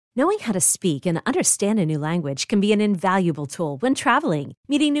Knowing how to speak and understand a new language can be an invaluable tool when traveling,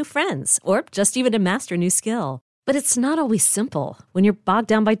 meeting new friends, or just even to master a new skill. But it's not always simple when you're bogged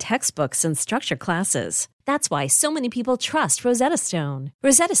down by textbooks and structured classes. That's why so many people trust Rosetta Stone.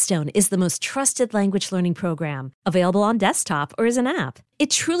 Rosetta Stone is the most trusted language learning program, available on desktop or as an app. It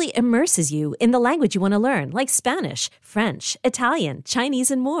truly immerses you in the language you want to learn, like Spanish, French, Italian,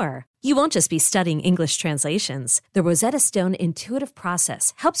 Chinese, and more. You won't just be studying English translations. The Rosetta Stone intuitive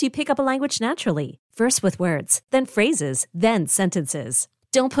process helps you pick up a language naturally, first with words, then phrases, then sentences.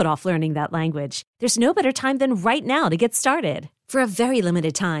 Don't put off learning that language. There's no better time than right now to get started. For a very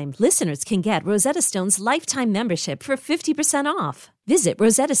limited time, listeners can get Rosetta Stone's lifetime membership for 50% off. Visit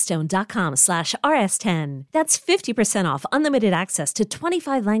rosettastone.com/rs10. That's 50% off unlimited access to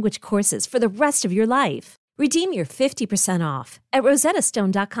 25 language courses for the rest of your life. Redeem your 50% off at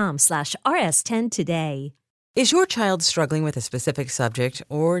rosettastone.com/rs10 today. Is your child struggling with a specific subject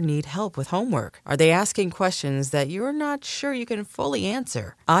or need help with homework? Are they asking questions that you're not sure you can fully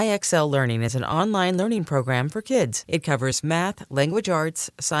answer? IXL Learning is an online learning program for kids. It covers math, language arts,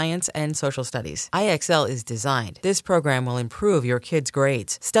 science, and social studies. IXL is designed. This program will improve your kids'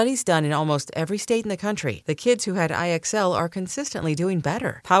 grades. Studies done in almost every state in the country. The kids who had IXL are consistently doing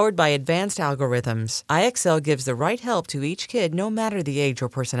better. Powered by advanced algorithms, IXL gives the right help to each kid no matter the age or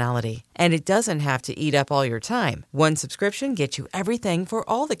personality. And it doesn't have to eat up all your time. One subscription gets you everything for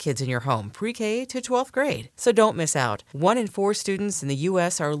all the kids in your home, pre-K to 12th grade. So don't miss out. 1 in 4 students in the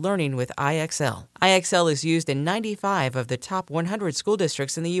U.S. are learning with IXL. IXL is used in 95 of the top 100 school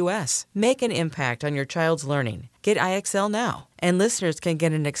districts in the U.S. Make an impact on your child's learning. Get IXL now. And listeners can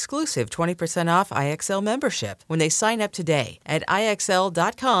get an exclusive 20% off IXL membership when they sign up today at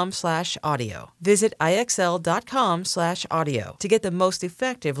IXL.com/audio. Visit IXL.com/audio to get the most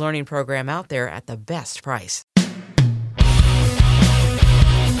effective learning program out there at the best price.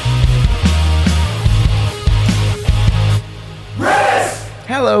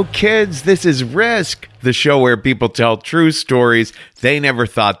 Hello, kids. This is Risk, the show where people tell true stories they never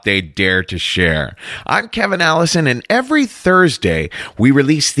thought they'd dare to share. I'm Kevin Allison, and every Thursday, we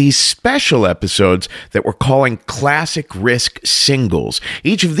release these special episodes that we're calling Classic Risk Singles.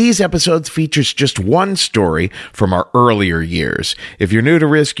 Each of these episodes features just one story from our earlier years. If you're new to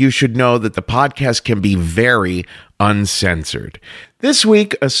Risk, you should know that the podcast can be very uncensored. This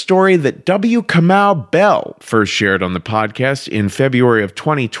week, a story that W. Kamau Bell first shared on the podcast in February of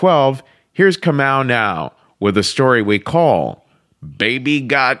 2012. Here's Kamau now with a story we call Baby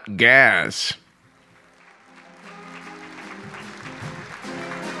Got Gas.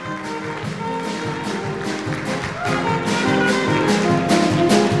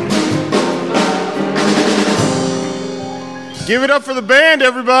 Give it up for the band,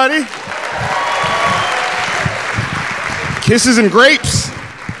 everybody. Kisses and grapes.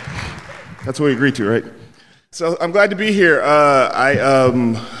 That's what we agreed to, right? So I'm glad to be here. I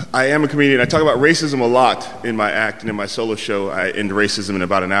am a comedian. I talk about racism a lot in my act and in my solo show. I end racism in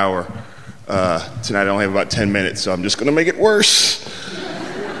about an hour. Tonight I only have about 10 minutes, so I'm just going to make it worse.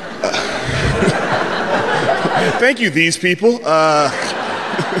 Thank you, these people.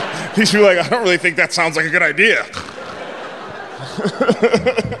 These people are like, I don't really think that sounds like a good idea.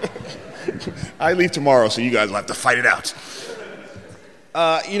 I leave tomorrow, so you guys will have to fight it out.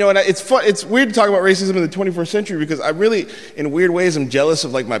 And it's fun. It's weird to talk about racism in the 21st century because I really, in weird ways, I'm jealous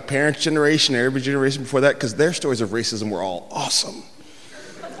of like my parents' generation or every generation before that because their stories of racism were all awesome.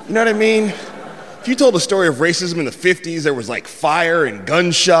 You know what I mean? If you told a story of racism in the 50s, there was like fire and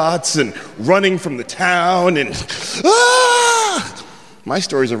gunshots and running from the town and ah! My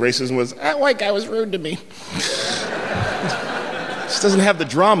stories of racism was that white guy was rude to me. Just doesn't have the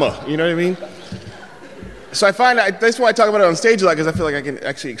drama. You know what I mean? So I find that's why I talk about it on stage a lot, because I feel like I can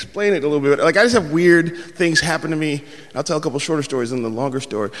actually explain it a little bit. Like, I just have weird things happen to me. I'll tell a couple shorter stories and the longer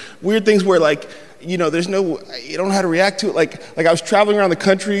story. Weird things where, like, you don't know how to react to it. Like I was traveling around the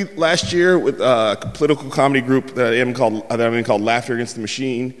country last year with a political comedy group that I'm in called Laughter Against the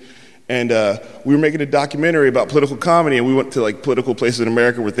Machine. And we were making a documentary about political comedy, and we went to like political places in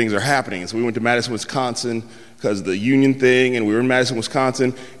America where things are happening. And so we went to Madison, Wisconsin, because of the union thing, and we were in Madison,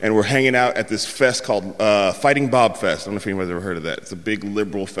 Wisconsin, and we're hanging out at this fest called Fighting Bob Fest. I don't know if anybody's ever heard of that. It's a big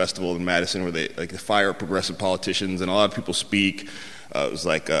liberal festival in Madison where they fire progressive politicians, and a lot of people speak. It was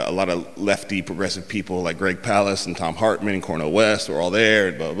like a lot of lefty progressive people like Greg Palast and Tom Hartman and Cornel West were all there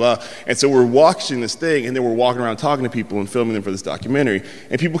and blah, blah, blah. And so we're watching this thing, and then we're walking around talking to people and filming them for this documentary.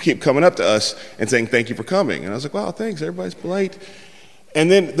 And people keep coming up to us and saying, thank you for coming. And I was like, wow, thanks, everybody's polite. And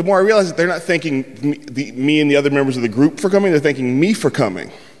then the more I realized that they're not thanking me and the other members of the group for coming, they're thanking me for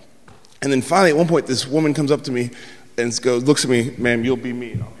coming. And then finally, at one point, this woman comes up to me and looks at me, ma'am, you'll be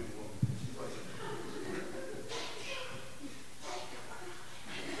me and I'll be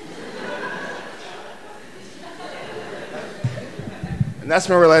And that's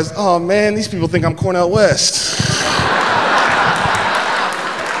when I realized, oh man, these people think I'm Cornel West.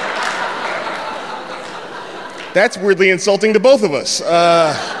 That's weirdly insulting to both of us.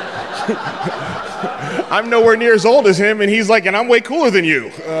 I'm nowhere near as old as him, and he's like, and I'm way cooler than you,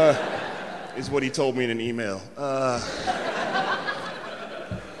 is what he told me in an email.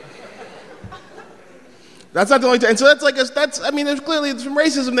 That's not the only time. And so that's like, there's clearly some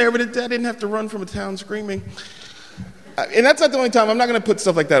racism there, but I didn't have to run from a town screaming. And that's not the only time. I'm not going to put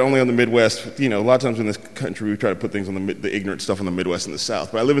stuff like that only on the Midwest. You know, a lot of times in this country, we try to put things on the ignorant stuff on the Midwest and the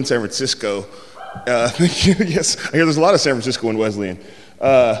South. But I live in San Francisco. Yes, I hear there's a lot of San Francisco in Wesleyan.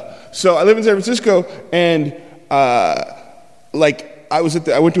 So I live in San Francisco, and I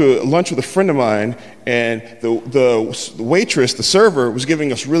went to a lunch with a friend of mine, and the waitress, the server, was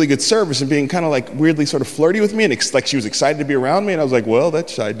giving us really good service and being kind of like weirdly sort of flirty with me, and like she was excited to be around me, and I was like, well,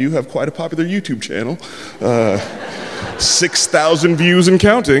 I do have quite a popular YouTube channel, 6,000 views and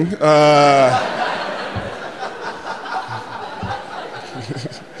counting.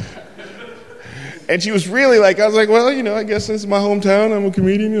 And she was really like, I was like, well, you know, I guess this is my hometown. I'm a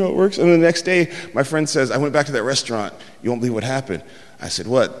comedian, you know, it works. And the next day, my friend says, I went back to that restaurant. You won't believe what happened. I said,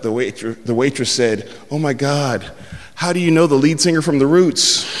 what? The waitress said, oh my God, how do you know the lead singer from The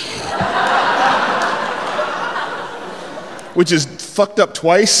Roots? Which is fucked up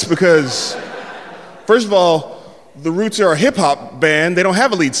twice because, first of all, The Roots are a hip hop band. They don't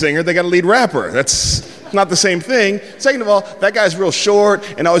have a lead singer. They got a lead rapper. That's not the same thing. Second of all, that guy's real short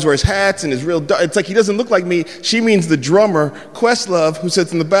and always wears hats and is real dark. It's like he doesn't look like me. She means the drummer, Questlove, who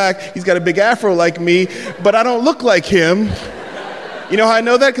sits in the back. He's got a big afro like me, but I don't look like him. You know how I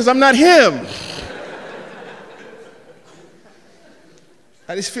know that? Because I'm not him.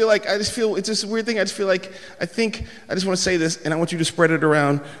 I just feel it's just a weird thing. I just want to say this, and I want you to spread it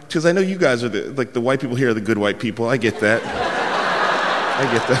around, because I know you guys are the white people here are the good white people. I get that. I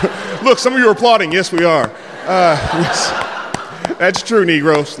get that. Look, some of you are applauding. Yes, we are. Yes. That's true,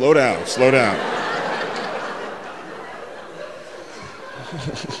 Negro. Slow down. Slow down.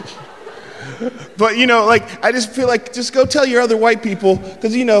 But, you know, like, I just feel like just go tell your other white people,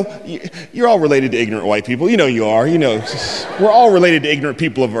 because, you know, you're all related to ignorant white people. You know you are. You know, we're all related to ignorant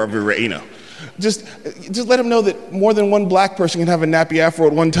people of every race, you know. Just let them know that more than one black person can have a nappy afro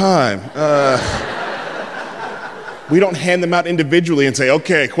at one time. We don't hand them out individually and say,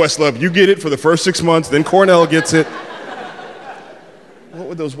 okay, Questlove, you get it for the first 6 months, then Cornel gets it. What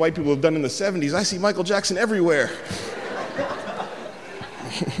would those white people have done in the 70s? I see Michael Jackson everywhere.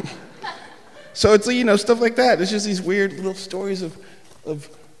 So it's, you know, stuff like that. It's just these weird little stories of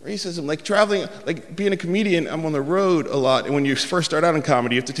racism. Like traveling, like being a comedian, I'm on the road a lot. And when you first start out in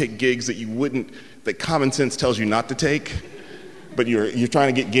comedy, you have to take gigs that common sense tells you not to take. But you're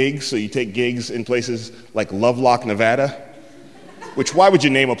trying to get gigs, so you take gigs in places like Lovelock, Nevada. Which, why would you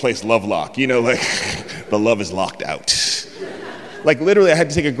name a place Lovelock? You know, like, the love is locked out. Like, literally, I had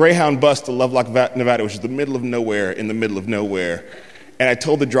to take a Greyhound bus to Lovelock, Nevada, which is the middle of nowhere, in the middle of nowhere. And I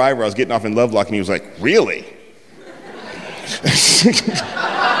told the driver I was getting off in Lovelock, and he was like, really?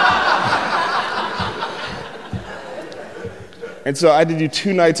 And so I had to do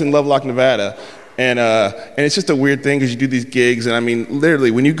 2 nights in Lovelock, Nevada. And it's just a weird thing because you do these gigs, and I mean, literally,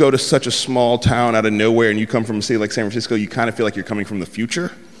 when you go to such a small town out of nowhere and you come from a city like San Francisco, you kind of feel like you're coming from the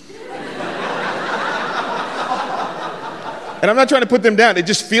future. And I'm not trying to put them down. It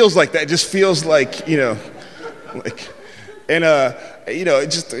just feels like that. It just feels like, you know, like, and you know, it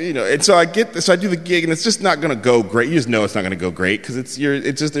just, you know, and so I do the gig, and it's just not going to go great. You just know it's not going to go great because it's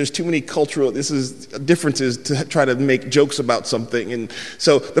just there's too many cultural differences to try to make jokes about something. And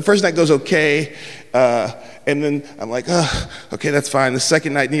so the first night goes okay, and then I'm like, oh, okay, that's fine. The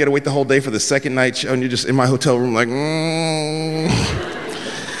second night, and you got to wait the whole day for the second night show, and you're just in my hotel room like,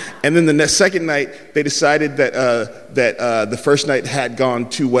 And then the second night, they decided that the first night had gone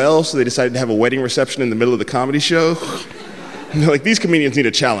too well, so they decided to have a wedding reception in the middle of the comedy show. And they're like, these comedians need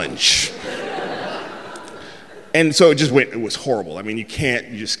a challenge. And so it was horrible. I mean, you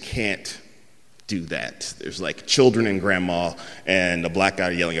just can't do that. There's like children and grandma and a black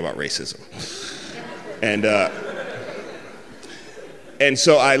guy yelling about racism. And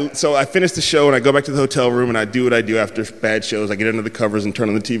so I finish the show, and I go back to the hotel room, and I do what I do after bad shows. I get under the covers and turn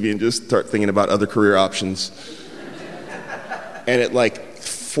on the TV and just start thinking about other career options. And at like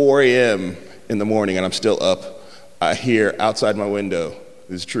 4 a.m. in the morning, and I'm still up, I hear outside my window,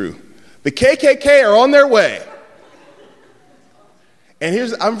 this is true, the KKK are on their way. And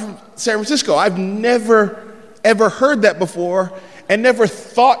I'm from San Francisco. I've never, ever heard that before, and never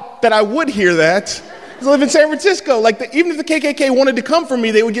thought that I would hear that. I live in San Francisco. Like, even if the KKK wanted to come for me,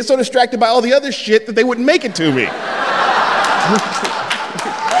 they would get so distracted by all the other shit that they wouldn't make it to me.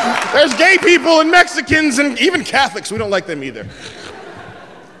 There's gay people and Mexicans and even Catholics. We don't like them either.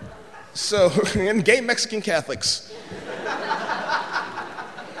 So, and gay Mexican Catholics.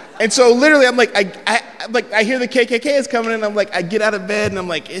 And so literally I'm like, I hear the KKK is coming and I'm like, I get out of bed and I'm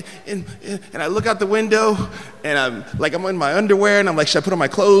like, and I look out the window and I'm in my underwear and I'm like, should I put on my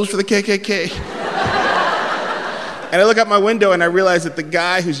clothes for the KKK? And I look out my window and I realize that the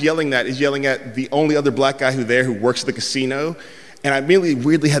guy who's yelling that is yelling at the only other black guy who works at the casino. And I immediately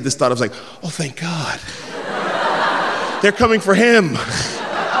weirdly had this thought, I was like, oh, thank God. They're coming for him.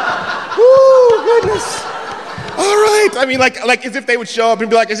 Woo, goodness. All right. I mean, like as if they would show up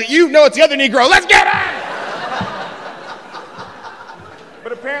and be like, is it you? No, it's the other Negro. Let's get him!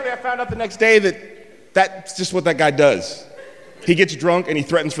 But apparently I found out the next day that that's just what that guy does. He gets drunk and he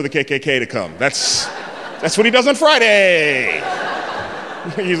threatens for the KKK to come. That's what he does on Friday.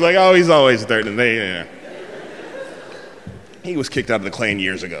 He's like, oh, he's always threatening. Yeah. He was kicked out of the Klan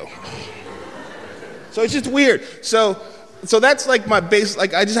years ago. So it's just weird. So that's like my base,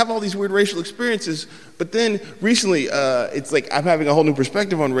 like I just have all these weird racial experiences. But then recently, it's like I'm having a whole new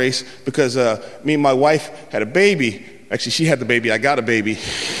perspective on race because me and my wife had a baby. Actually, she had the baby, I got a baby.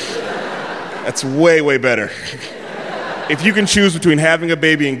 That's way, way better. If you can choose between having a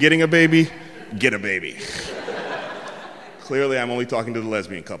baby and getting a baby, get a baby. Clearly, I'm only talking to the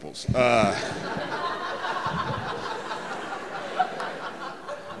lesbian couples.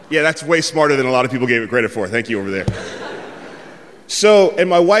 Yeah, that's way smarter than a lot of people gave it credit for. Thank you over there. So, and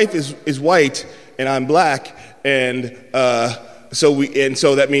my wife is white, and I'm black, and so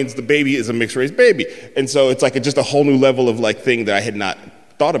that means the baby is a mixed race baby, and so it's like just a whole new level of like thing that I had not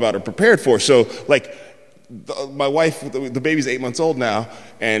thought about or prepared for. So, like, my wife, the baby's 8 months old now,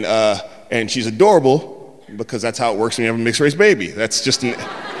 and she's adorable because that's how it works when you have a mixed race baby. That's just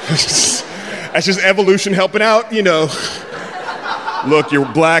that's just evolution helping out, you know. Look,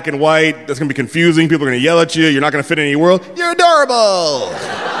 you're black and white. That's going to be confusing. People are going to yell at you. You're not going to fit in any world. You're adorable.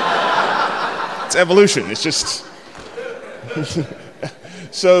 It's evolution. It's just...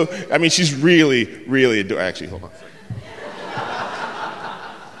 So, I mean, she's really, really adorable. Actually, hold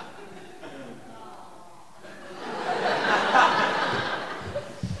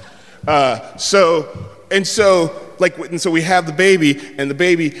on. So we have the baby, and the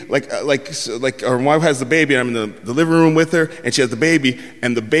baby, our wife has the baby, and I'm in the living room with her, and she has the baby,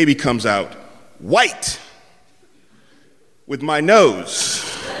 and the baby comes out white with my nose.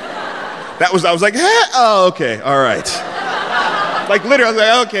 I was like, oh, okay, all right. Like literally,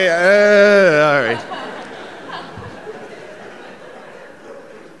 I was like, okay, all right.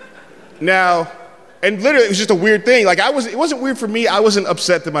 Now, and literally, it was just a weird thing. Like it wasn't weird for me. I wasn't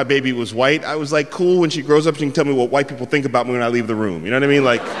upset that my baby was white. I was like, cool, when she grows up, she can tell me what white people think about me when I leave the room. You know what I mean?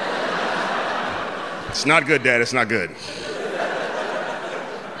 Like, it's not good, Dad, it's not good.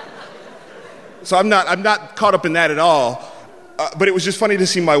 So I'm not caught up in that at all. But it was just funny to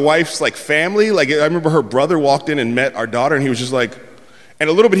see my wife's like family. Like I remember her brother walked in and met our daughter, and he was just like, and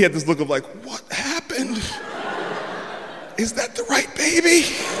a little bit he had this look of like, what happened? Is that the right baby?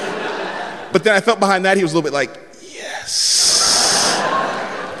 But then I felt behind that he was a little bit like, yes.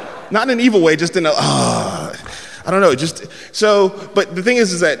 Not in an evil way, just in a, I don't know, just, so, but the thing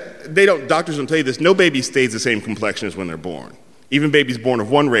is that doctors don't tell you this, no baby stays the same complexion as when they're born. Even babies born of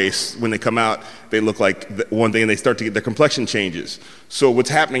one race, when they come out, they look like one thing and they start to get, their complexion changes. So what's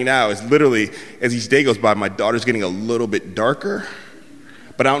happening now is literally, as each day goes by, my daughter's getting a little bit darker,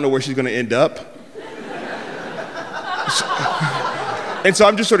 but I don't know where she's gonna end up. And so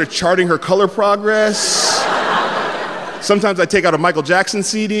I'm just sort of charting her color progress. Sometimes I take out a Michael Jackson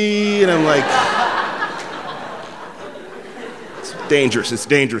CD and I'm like, it's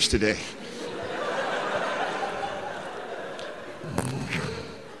dangerous today.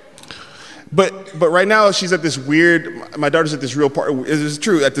 But right now she's at this weird, my daughter's at this real part, it's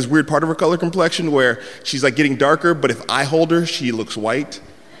true, at this weird part of her color complexion where she's like getting darker, but if I hold her, she looks white.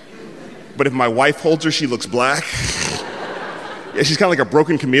 But if my wife holds her, she looks black. Yeah, she's kind of like a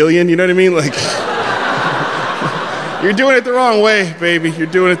broken chameleon, you know what I mean? Like, you're doing it the wrong way, baby. You're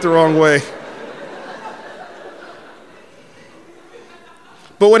doing it the wrong way.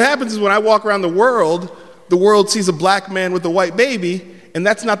 But what happens is when I walk around the world sees a black man with a white baby, and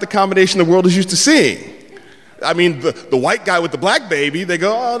that's not the combination the world is used to seeing. I mean, the white guy with the black baby, they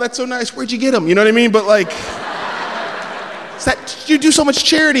go, oh, that's so nice. Where'd you get him? You know what I mean? But like, you do so much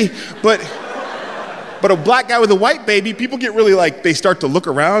charity, but a black guy with a white baby, people get really like, they start to look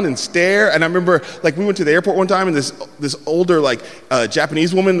around and stare. And I remember, like, we went to the airport one time, and this older, like,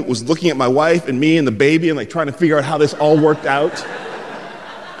 Japanese woman was looking at my wife and me and the baby and like trying to figure out how this all worked out.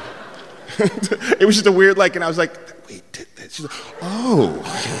 It was just a weird, like, and I was like, wait, she's like, oh.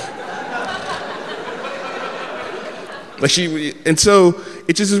 And so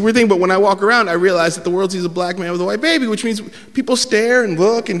it's just this weird thing, but when I walk around, I realize that the world sees a black man with a white baby, which means people stare and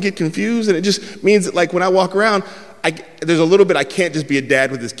look and get confused, and it just means that, like, when I walk around, there's a little bit, I can't just be a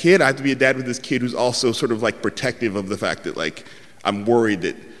dad with this kid, I have to be a dad with this kid who's also sort of, like, protective of the fact that, like, I'm worried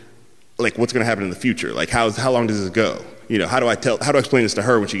that, like, what's going to happen in the future? Like, how long does this go? You know, how do I explain this to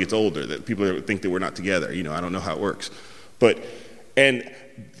her when she gets older, that people think that we're not together? You know, I don't know how it works.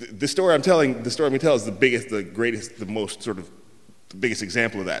 The story I'm going to tell is the biggest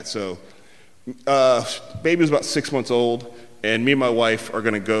example of that. So, baby was about 6 months old, and me and my wife are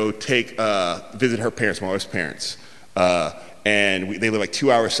going to go visit her parents, my wife's parents. And they live like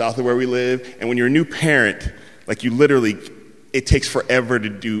 2 hours south of where we live. And when you're a new parent, like, it takes forever to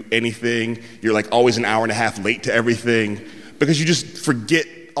do anything. You're like always an hour and a half late to everything because you just forget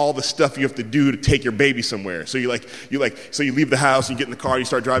all the stuff you have to do to take your baby somewhere. So you leave the house, you get in the car, you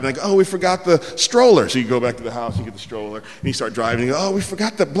start driving, like, oh, we forgot the stroller. So you go back to the house, you get the stroller, and you start driving, and you go, oh, we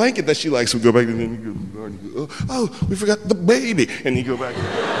forgot the blanket that she likes. So we go back, and then you go to the car, and you go, oh, we forgot the baby. And you go back.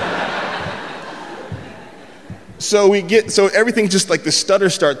 So everything just like the stutter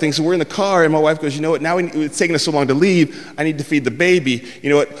start thing. So we're in the car, and my wife goes, you know what, now it's taking us so long to leave, I need to feed the baby.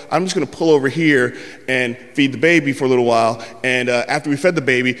 You know what, I'm just going to pull over here and feed the baby for a little while. And after we fed the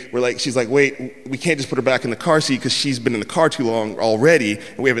baby, she's like, wait, we can't just put her back in the car seat because she's been in the car too long already,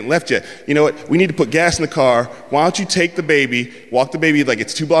 and we haven't left yet. You know what, we need to put gas in the car. Why don't you take the baby, walk the baby, like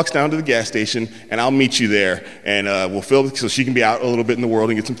it's 2 blocks down to the gas station, and I'll meet you there. And we'll fill it so she can be out a little bit in the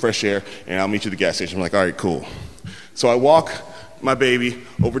world and get some fresh air, and I'll meet you at the gas station. I'm like, all right, cool. So I walk my baby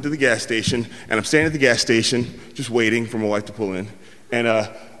over to the gas station, and I'm standing at the gas station just waiting for my wife to pull in. And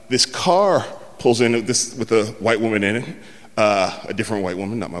this car pulls in with a white woman in it, a different white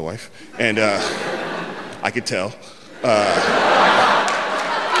woman, not my wife. And I could tell.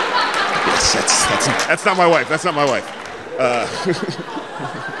 Yes, that's not my wife. That's not my wife.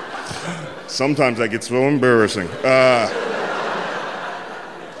 Sometimes that gets so embarrassing.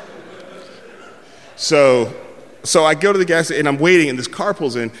 So I go to the gas station, and I'm waiting, and this car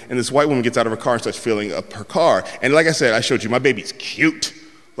pulls in, and this white woman gets out of her car and starts filling up her car. And like I said, I showed you, my baby's cute.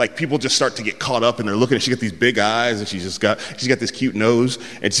 Like, people just start to get caught up, and they're looking at her. She's got these big eyes, and she's got this cute nose,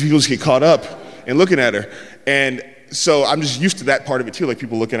 and people just get caught up and looking at her. And so I'm just used to that part of it too, like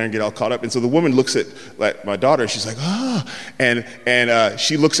people look at her and get all caught up. And so the woman looks at my daughter, and she's like, ah, and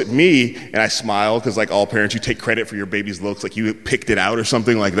she looks at me, and I smile, because like all parents, you take credit for your baby's looks, like you picked it out or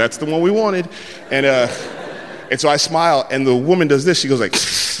something, like that's the one we wanted. And so I smile, and the woman does this. She goes like,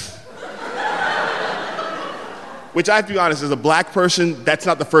 which I have to be honest, as a black person, that's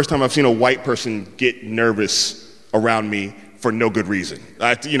not the first time I've seen a white person get nervous around me for no good reason.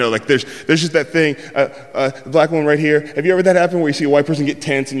 There's just that thing. The black woman right here. Have you ever had that happen where you see a white person get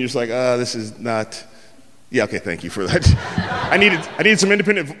tense, and you're just like, this is not. Yeah, okay, thank you for that. I needed some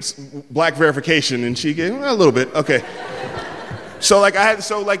independent black verification, and she gave a little bit. Okay. So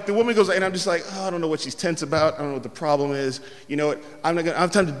the woman goes, and I'm just like, I don't know what she's tense about. I don't know what the problem is. You know what? I don't have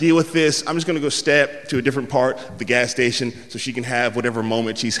time to deal with this. I'm just going to go step to a different part of the gas station so she can have whatever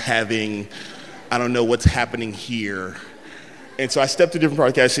moment she's having. I don't know what's happening here. And so I step to a different part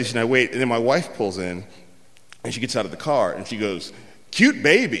of the gas station. I wait, and then my wife pulls in, and she gets out of the car, and she goes, cute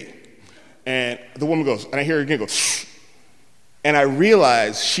baby. And the woman goes, and I hear her again go, and I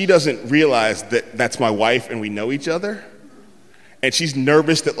realize she doesn't realize that that's my wife and we know each other. And she's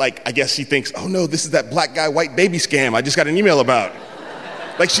nervous that, like, I guess she thinks, oh no, this is that black guy, white baby scam I just got an email about.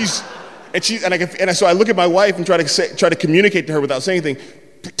 So I look at my wife and try to communicate to her without saying anything.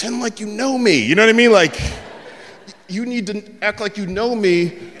 Pretend like you know me, you know what I mean? Like, you need to act like you know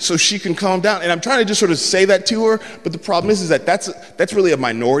me so she can calm down. And I'm trying to just sort of say that to her, but the problem is that that's really a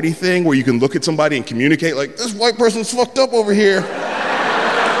minority thing where you can look at somebody and communicate like, this white person's fucked up over here.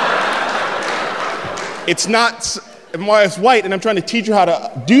 It's not. My wife's white, and I'm trying to teach her how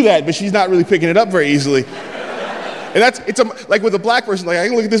to do that, but she's not really picking it up very easily. And like with a black person, like I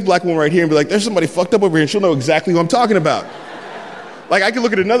can look at this black woman right here and be like, there's somebody fucked up over here, and she'll know exactly who I'm talking about. Like I can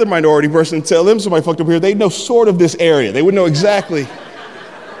look at another minority person and tell them somebody fucked up here, they know sort of this area. They would know exactly.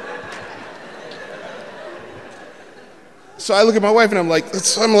 So I look at my wife and I'm like,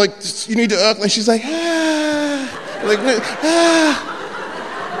 you need to act like, she's like,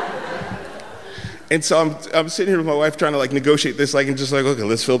 And so I'm sitting here with my wife trying to like negotiate this, like, and just like, okay,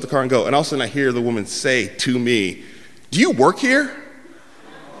 let's fill up the car and go. And all of a sudden I hear the woman say to me, do you work here?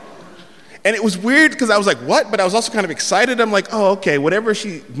 And it was weird because I was like, what? But I was also kind of excited. I'm like, oh, okay, whatever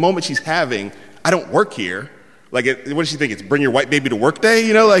moment she's having, I don't work here. Like, what does she think? It's bring your white baby to work day?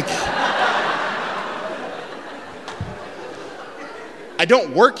 You know, like. I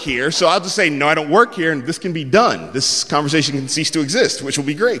don't work here, so I'll just say, no, I don't work here, and this can be done. This conversation can cease to exist, which will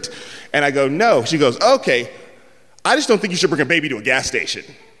be great. And I go, no. She goes, okay, I just don't think you should bring a baby to a gas station.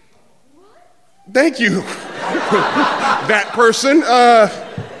 Thank you, that person.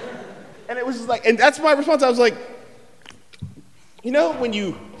 And it was just like, and that's my response. I was like, you know, when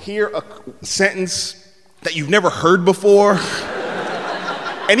you hear a sentence that you've never heard before,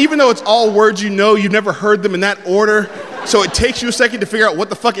 and even though it's all words you know, you've never heard them in that order, so it takes you a second to figure out what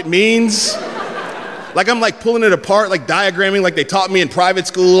the fuck it means. Like I'm like pulling it apart, like diagramming like they taught me in private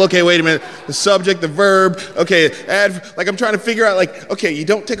school. Okay, wait a minute. The subject, the verb, okay, like I'm trying to figure out like, okay, you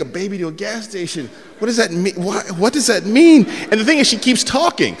don't take a baby to a gas station. What does that mean? What does that mean? And the thing is, she keeps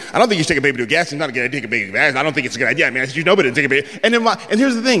talking. I don't think you should take a baby to a gas station. It's not a good idea to take a baby to a gas station. I don't think it's a good idea. I mean, you know, but take a baby. And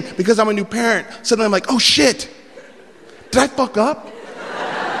here's the thing, because I'm a new parent, suddenly I'm like, oh shit, did I fuck up?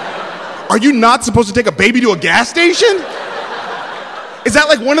 Are you not supposed to take a baby to a gas station? Is that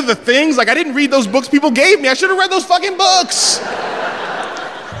like one of the things? Like I didn't read those books people gave me. I should have read those fucking books.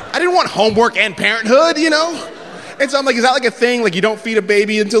 I didn't want homework and parenthood, you know? And so I'm like, is that like a thing? Like you don't feed a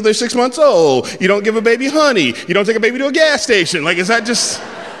baby until they're 6 months old. You don't give a baby honey. You don't take a baby to a gas station. Like, is that just...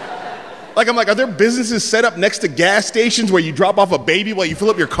 Like, I'm like, are there businesses set up next to gas stations where you drop off a baby while you fill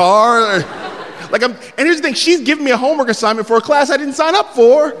up your car? And here's the thing, she's giving me a homework assignment for a class I didn't sign up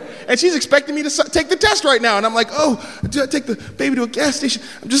for, and she's expecting me to take the test right now. And I'm like, oh, do I take the baby to a gas station?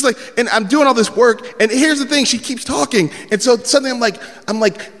 I'm just like, and I'm doing all this work, and here's the thing, she keeps talking. And so suddenly I'm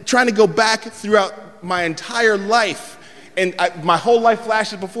like trying to go back throughout my entire life, and my whole life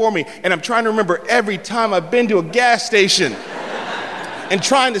flashes before me, and I'm trying to remember every time I've been to a gas station, and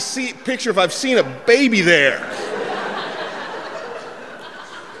trying to picture if I've seen a baby there.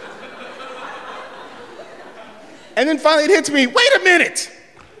 And then finally it hits me, wait a minute,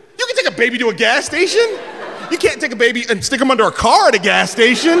 you can take a baby to a gas station? You can't take a baby and stick them under a car at a gas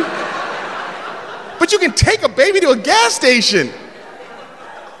station. But you can take a baby to a gas station.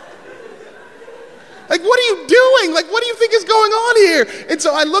 Like, what are you doing? Like, what do you think is going on here? And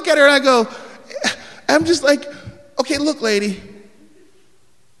so I look at her and I go, I'm just like, okay, look, lady,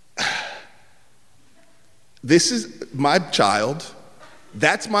 this is my child,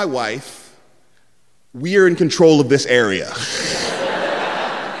 that's my wife, we are in control of this area.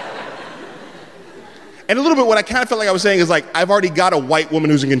 And a little bit what I kind of felt like I was saying is like, I've already got a white woman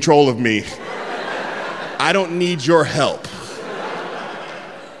who's in control of me. I don't need your help.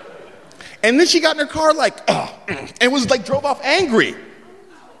 And then she got in her car like, and was like, drove off angry.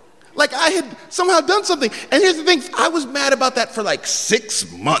 Like I had somehow done something. And here's the thing, I was mad about that for like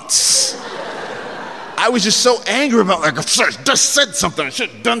 6 months. I was just so angry about like, I just said something, I should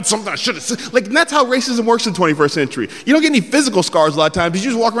have done something, I should have said. Like, and that's how racism works in the 21st century. You don't get any physical scars a lot of times, but you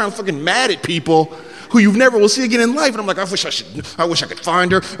just walk around fucking mad at people who you never will see again in life. And I'm like, I wish I could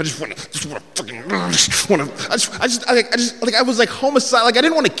find her. I was like homicide. Like I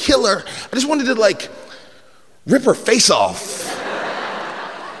didn't want to kill her. I just wanted to like rip her face off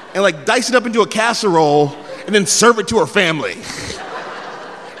and like dice it up into a casserole and then serve it to her family.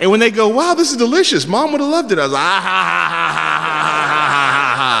 And when they go, wow, this is delicious, Mom would have loved it. I was like, ah, ha, ha, ha, ha, ha,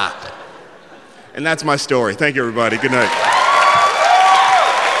 ha, ha. And that's my story. Thank you, everybody. Good night.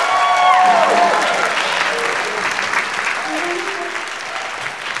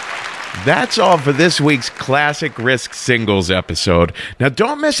 That's all for this week's Classic Risk Singles episode. Now,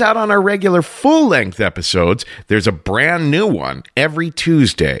 don't miss out on our regular full-length episodes. There's a brand new one every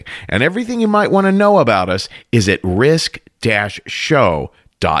Tuesday. And everything you might want to know about us is at risk-show.com.